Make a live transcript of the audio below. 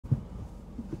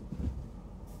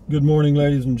Good morning,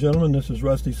 ladies and gentlemen. This is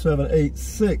Rusty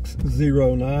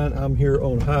 78609. I'm here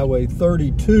on Highway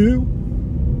 32,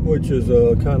 which is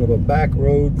a kind of a back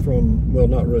road from, well,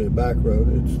 not really a back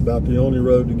road. It's about the only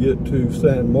road to get to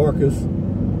San Marcos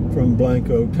from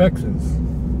Blanco, Texas.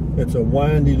 It's a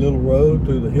windy little road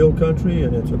through the hill country,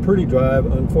 and it's a pretty drive.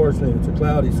 Unfortunately, it's a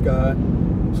cloudy sky,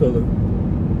 so the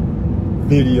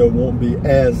video won't be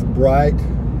as bright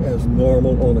as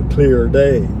normal on a clear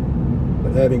day.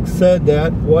 But having said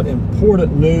that, what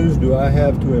important news do I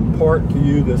have to impart to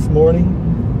you this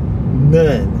morning?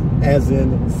 None, as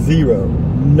in zero,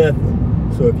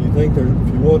 nothing. So if you think if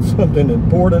you want something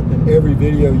important in every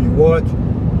video you watch,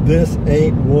 this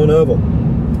ain't one of them.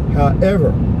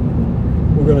 However,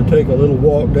 we're going to take a little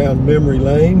walk down memory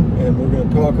lane, and we're going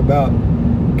to talk about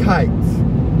kites.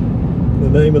 The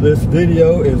name of this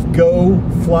video is Go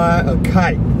Fly a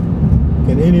Kite.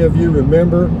 Can any of you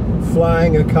remember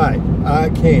flying a kite?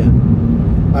 I can.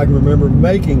 I can remember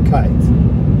making kites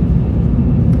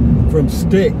from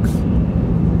sticks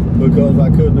because I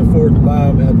couldn't afford to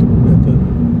buy them at the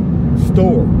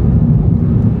store.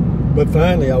 But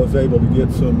finally I was able to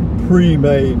get some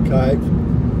pre-made kites.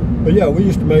 But yeah, we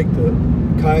used to make the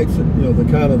kites, you know, the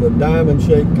kind of the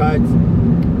diamond-shaped kites,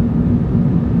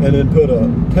 and then put a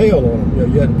tail on them. You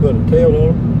know, you had to put a tail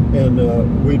on them, and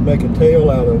we'd make a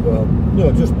tail out of, you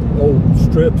know, just old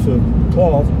strips of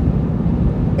cloth,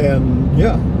 and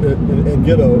yeah, and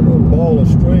get a ball of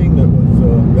string that was,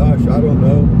 gosh, I don't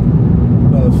know,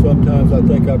 sometimes I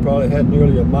think I probably had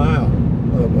nearly a mile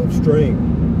of string.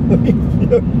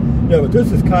 Yeah, but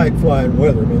this is kite flying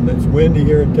weather. I mean, it's windy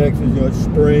here in Texas. You know, it's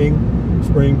spring.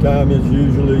 Springtime is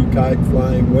usually kite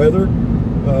flying weather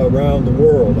around the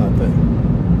world, I think.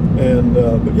 And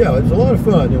but yeah, it's a lot of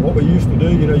fun. And what we used to do,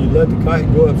 you know, you let the kite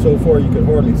go up so far you could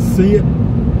hardly see it,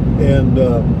 and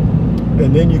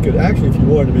then you could actually, if you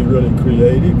wanted to be really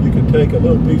creative, you could take a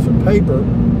little piece of paper,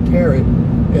 tear it,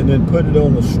 and then put it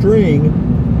on the string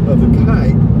of the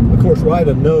kite. Of course, write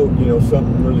a note, you know,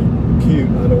 something really cute.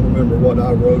 I don't remember what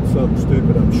I wrote, something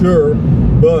stupid, I'm sure,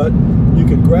 but you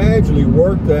could gradually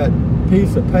work that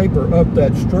piece of paper up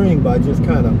that string by just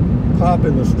kind of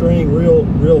popping the string real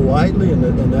lightly, and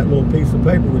that little piece of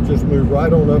paper would just move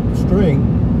right on up the string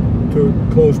to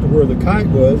close to where the kite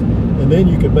was, and then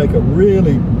you could make a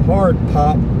really hard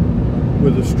pop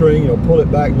with the string, you know, pull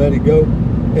it back, let it go,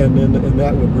 and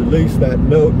that would release that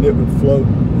note, and it would float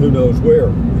who knows where.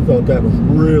 We thought that was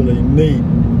really neat.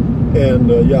 And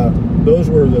yeah, those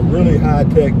were the really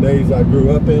high-tech days I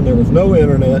grew up in. There was no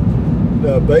internet,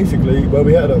 basically. Well,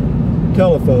 we had a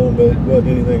telephone, but it wasn't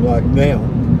anything like now.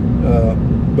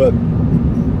 But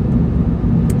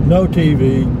no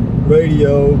TV,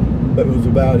 radio, that was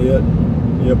about it.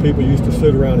 You know, people used to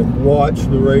sit around and watch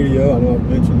the radio. I know I've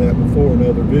mentioned that before in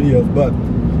other videos, but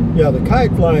yeah, the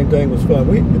kite flying thing was fun.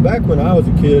 Back when I was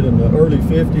a kid in the early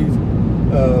 50s,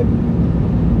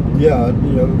 yeah,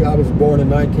 you know, I was born in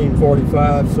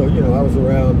 1945, so, you know, I was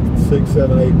around 6,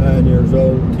 7, 8, 9 years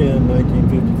old,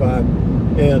 1955,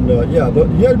 and yeah, but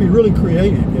you had to be really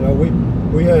creative. You know,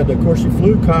 we had, of course, you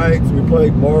flew kites, we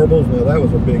played marbles. Now that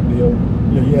was a big deal.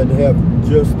 You know, you had to have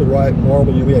just the right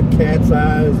marble. You know, we had cat's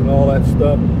eyes and all that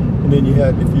stuff. And then you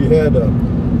had, if you had,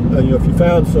 you know, if you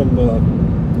found some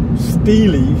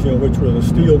steelies, you know, which were the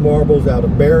steel marbles out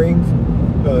of bearings,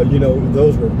 you know,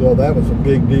 those were, well, that was a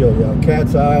big deal. Yeah,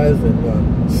 cat's eyes and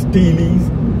steelies,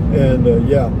 and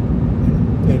yeah.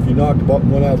 And if you knocked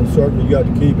one out of the circle, you got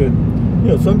to keep it. You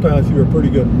know, sometimes you were a pretty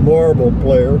good marble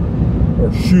player or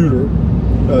shooter.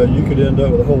 You could end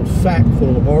up with a whole sack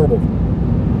full of marbles.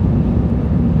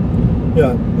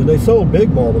 Yeah, and they sold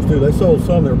big marbles too. They sold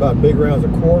some that were about big rounds a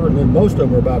quarter, and then most of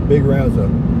them were about big rounds a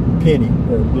penny,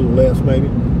 or a little less maybe.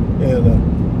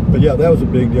 And but yeah, that was a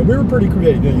big deal. We were pretty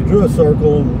creative. You know, you drew a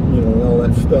circle, and you know, and all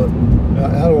that stuff.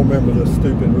 I don't remember the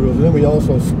stupid rules. And then we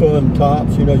also spun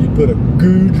tops. You know, you put a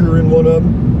googer in one of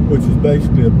them, which is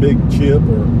basically a big chip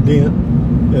or dent,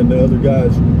 and the other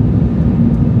guy's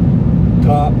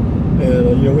top.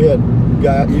 And you know, we had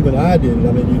even I did it.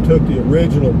 I mean, you took the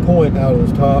original point out of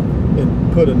his top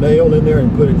and put a nail in there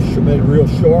and made it real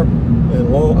sharp and a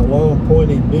long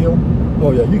pointy deal.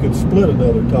 Oh yeah, you could split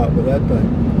another top with that thing.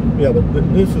 Yeah, but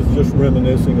this is just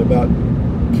reminiscing about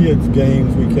kids'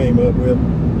 games we came up with.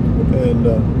 And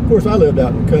of course, I lived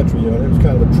out in the country. You know, it was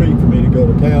kind of a treat for me to go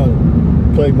to town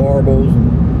and play marbles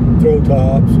and throw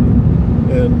tops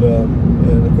and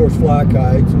of course fly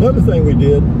kites. Another thing we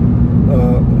did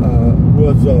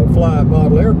was fly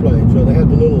model airplanes. You know, they had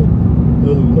the little I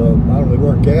don't know, they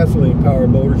weren't gasoline powered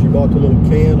motors. You bought the little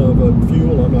can of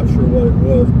fuel. I'm not sure what it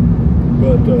was,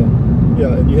 but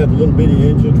yeah, and you had the little bitty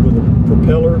engines with a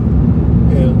propeller,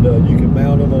 and you can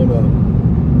mount them on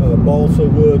a balsa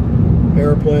wood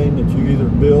airplane that you either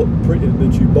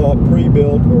that you bought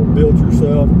pre-built or built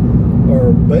yourself,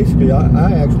 or basically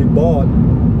I actually bought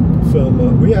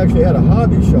some. We actually had a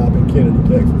hobby shop in Kennedy,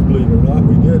 Texas. Believe it or not,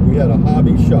 we did. We had a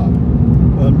hobby shop,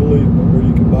 unbelievable, where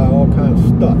you could buy all kinds of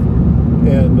stuff.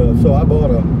 And so I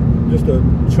bought just a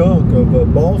chunk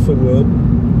of balsa wood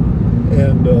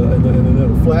and then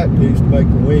a flat piece to make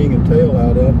the wing and tail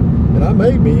out of. And I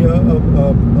made me an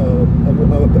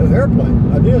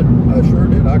airplane. I did. I sure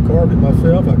did. I carved it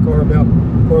myself. I carved out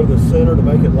part of the center to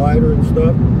make it lighter and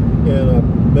stuff. And I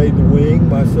made the wing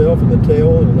myself and the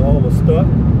tail and all the stuff.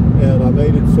 And I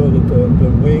made it so that the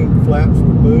wing flaps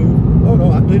would move. Oh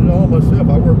no, I did it all myself.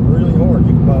 I worked really hard.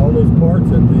 You can buy all those parts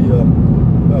at the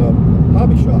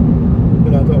hobby shop.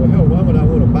 And I thought, well, hell, why would I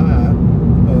want to buy a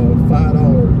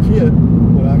 $5 kit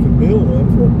when I can build one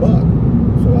for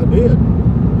 $1? So I did.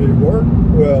 Did it work?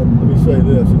 Well, let me say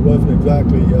this. It wasn't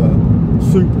exactly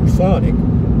supersonic,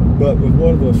 but with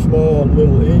one of those small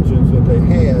little engines that they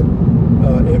had,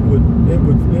 it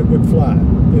would fly.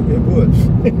 It would.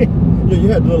 Yeah, you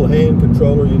had a little hand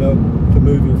controller, you know, to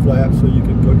move your flaps so you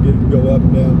could get it to go up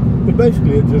and down. But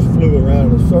basically, it just flew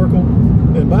around in a circle.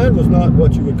 And mine was not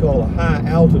what you would call a high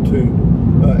altitude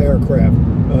aircraft.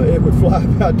 It would fly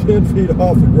about 10 feet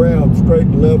off the ground, straight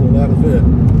and level, and that was it.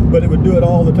 But it would do it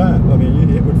all the time. I mean,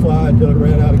 it would fly until it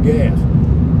ran out of gas.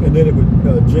 And then it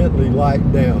would gently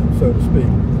light down, so to speak.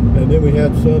 And then we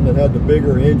had some that had the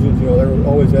bigger engines. You know, there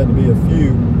always had to be a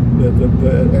few that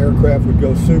the aircraft would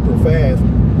go super fast.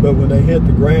 But when they hit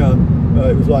the ground,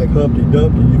 it was like Humpty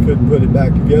Dumpty. You couldn't put it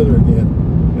back together again.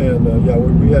 And yeah,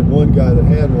 we had one guy that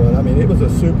had one. I mean, it was a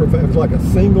super fast. It was like a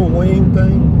single wing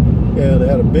thing. And it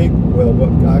had a big, well, what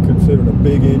I considered a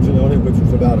big engine on it, which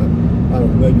was about I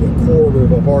don't know, maybe a quarter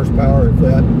of a horsepower, if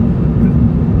that.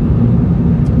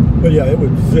 But yeah, it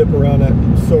would zip around that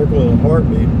circle in a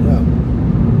heartbeat. Yeah.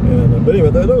 And but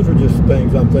anyway, those are just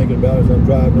things I'm thinking about as I'm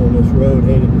driving on this road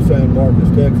headed to San Marcos,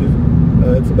 Texas.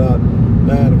 It's about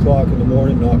 9 o'clock in the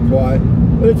morning, not quite.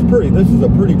 But it's pretty. This is a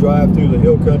pretty drive through the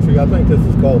hill country. I think this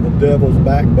is called the Devil's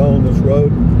Backbone, this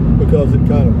road, because it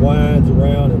kind of winds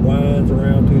around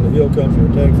through the hill country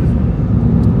of Texas.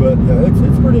 But yeah,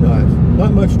 it's pretty nice.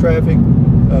 Not much traffic.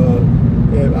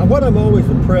 And what I'm always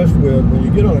impressed with when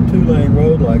you get on a 2-lane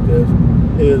road like this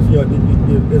is, you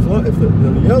know, if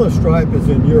the yellow stripe is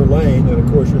in your lane, then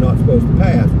of course you're not supposed to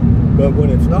pass. But when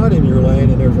it's not in your lane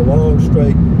and there's a long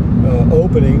straight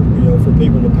opening, you know, for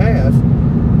people to pass,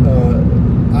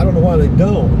 I don't know why they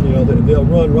don't. You know, they'll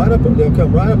run right up, they'll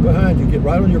come right up behind you, get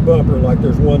right on your bumper like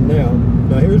there's one now.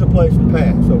 Now here's a place to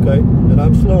pass, okay? And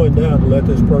I'm slowing down to let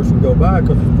this person go by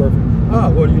because it's perfect. Ah,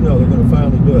 what do you know? They're going to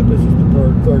finally do it. This is the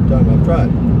third time I've tried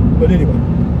it. But anyway,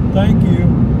 thank you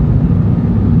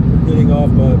for getting off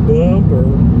my bumper.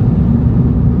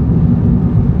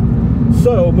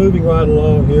 So, moving right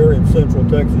along here in Central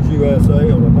Texas,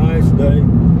 USA on a nice day.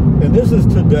 And this is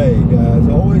today, guys.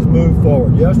 Always move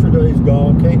forward. Yesterday's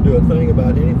gone. Can't do a thing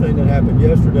about anything that happened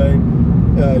yesterday.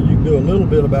 You can do a little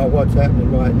bit about what's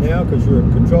happening right now because you're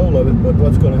in control of it. But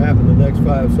what's going to happen in the next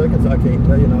 5 seconds, I can't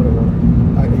tell you,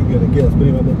 and I ain't going to guess. But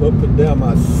anyway, I'm going to put down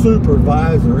my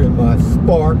supervisor in my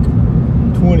Spark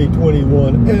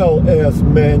 2021 LS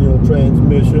manual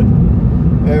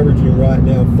transmission, averaging right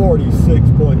now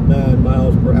 46.9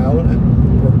 miles per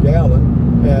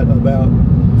gallon at about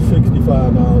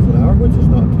 65 miles an hour, which is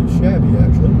not too shabby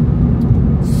actually.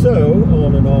 So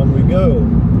on and on we go.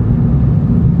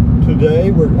 Today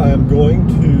I am going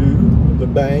to the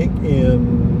bank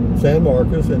in San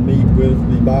Marcos and meet with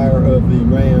the buyer of the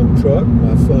Ram truck.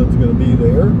 My son's going to be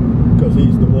there because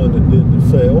he's the one that did the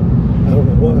sale. I don't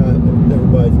know why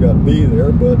everybody's got to be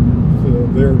there, but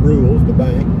their rules, the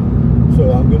bank.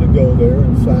 So I'm going to go there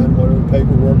and sign whatever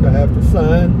paperwork I have to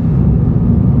sign,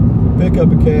 pick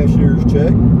up a cashier's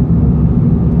check,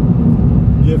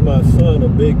 give my son a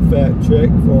big fat check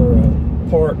for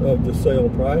part of the sale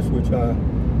price, which I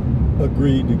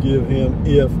agreed to give him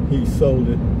if he sold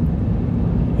it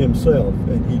himself,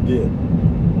 and he did.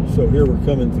 So here we're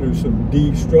coming through some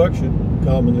destruction,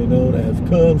 commonly known as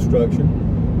construction.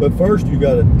 But first you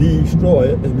got to destroy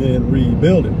it and then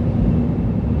rebuild it.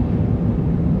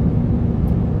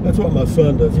 That's what my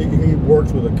son does. He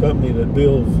works with a company that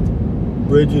builds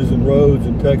bridges and roads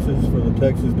in Texas for the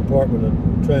Texas Department of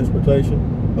Transportation.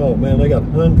 Oh man, they got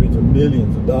hundreds of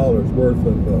millions of dollars worth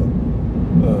of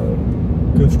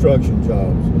construction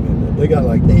jobs. I mean, they got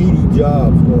like 80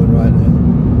 jobs going right now.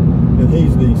 And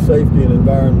he's the safety and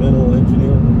environmental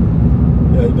engineer.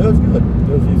 Yeah, he does good.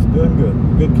 He's doing good.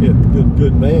 Good kid.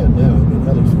 Good man now. I mean,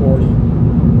 hell, he's 40.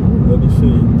 Let me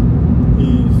see.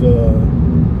 He's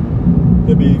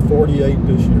 48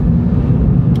 this year,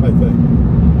 I think.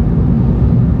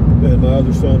 And my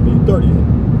other son be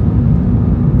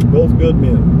 38. Both good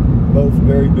men. Both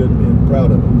very good men.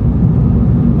 Proud of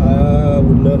them. I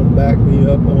would let them back me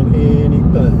up on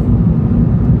anything.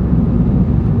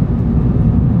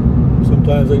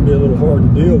 Sometimes they can be a little hard to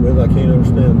deal with. I can't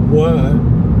understand why. I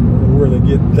don't know where they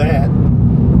get that.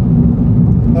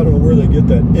 I don't know where they get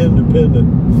that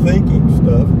independent thinking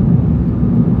stuff.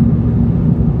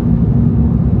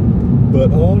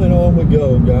 But on and on we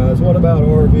go, guys. What about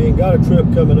RVing? Got a trip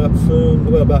coming up soon,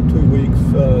 well, about 2 weeks.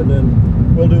 And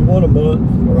then we'll do one a month,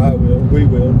 or we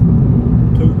will.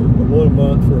 One a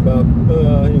month for about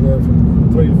anywhere from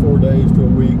 3 to 4 days to a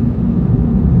week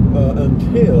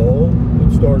until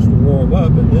it starts to warm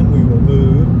up, and then we will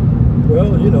move.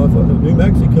 Well, you know, if New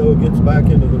Mexico gets back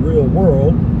into the real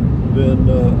world, then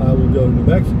I will go to New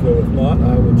Mexico. If not,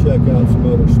 I will check out some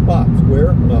other spots.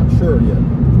 Where? Not sure yet.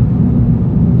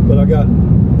 But I got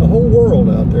the whole world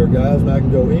out there, guys, and I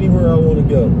can go anywhere I want to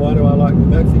go. Why do I like New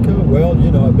Mexico? Well,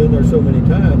 you know, I've been there so many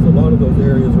times. A lot of those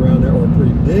areas around there are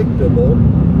predictable,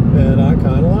 and I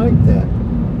kind of like that.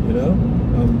 You know,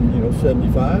 I'm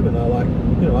 75, and I like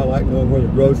knowing where the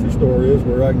grocery store is,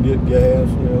 where I can get gas,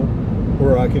 you know,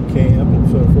 where I can camp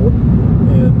and so forth.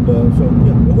 And so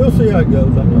yeah, but we'll see how it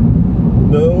goes. I'm not.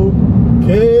 No,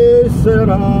 que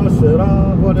sera,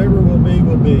 sera. Whatever will be,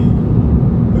 will be.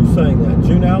 Who sang that?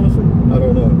 June Allison? I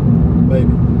don't know.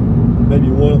 Maybe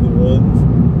one of the ones.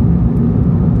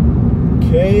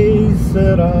 Que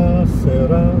sera,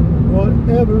 sera.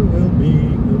 Whatever will be,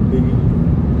 will be.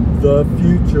 The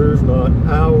future's not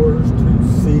ours to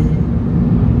see.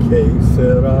 Que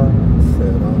sera,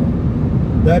 sera.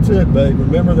 That's it, babe.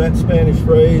 Remember that Spanish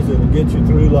phrase. It'll get you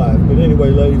through life. But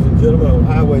anyway, ladies and gentlemen, on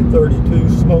Highway 32,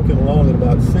 smoking along at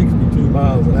about 62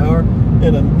 miles an hour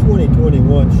in a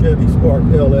 2021 Chevy Spark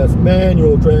LS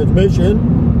manual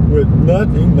transmission with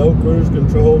nothing, no cruise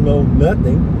control, no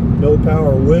nothing, no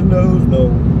power windows,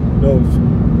 no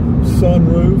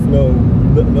sunroof,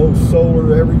 no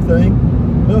solar everything.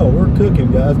 No, we're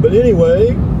cooking, guys. But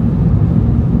anyway,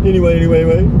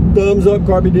 thumbs up,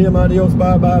 carpe diem, adios,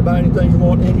 bye-bye, buy anything you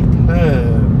want,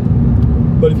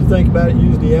 anytime. But if you think about it,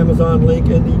 use the Amazon link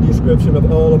in the description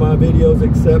of all of my videos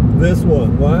except this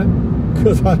one. Why?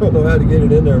 Because I don't know how to get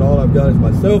it in there, and all I've got is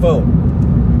my cell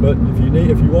phone. But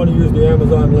if you want to use the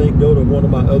Amazon link, go to one of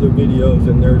my other videos,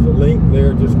 and there's a link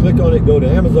there. Just click on it, go to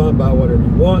Amazon, buy whatever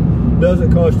you want.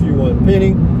 Doesn't cost you 1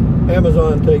 penny.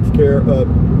 Amazon takes care of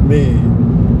me.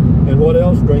 And what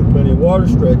else? Drink plenty of water,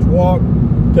 stretch, walk,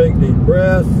 take deep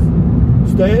breaths,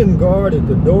 stand guard at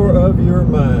the door of your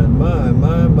mind. My.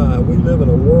 We live in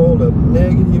a world of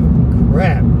negative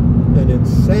crap and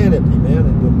insanity, man.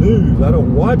 And the news, I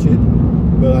don't watch it,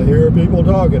 but I hear people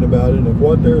talking about it. And if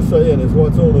what they're saying is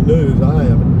what's on the news, I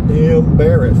am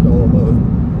embarrassed almost.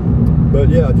 But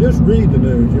yeah, just read the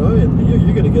news. You know,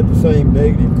 you're going to get the same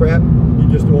negative crap. You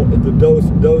just won't. The dose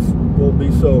won't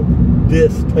be so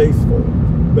distasteful.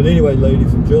 But anyway,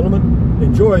 ladies and gentlemen,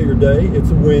 enjoy your day. It's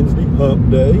a Wednesday, hump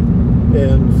day.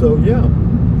 And so, yeah,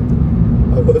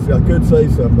 I could say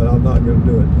something, but I'm not going to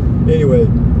do it. Anyway,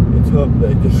 it's hump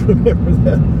day. Just remember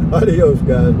that. Adios,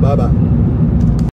 guys. Bye-bye.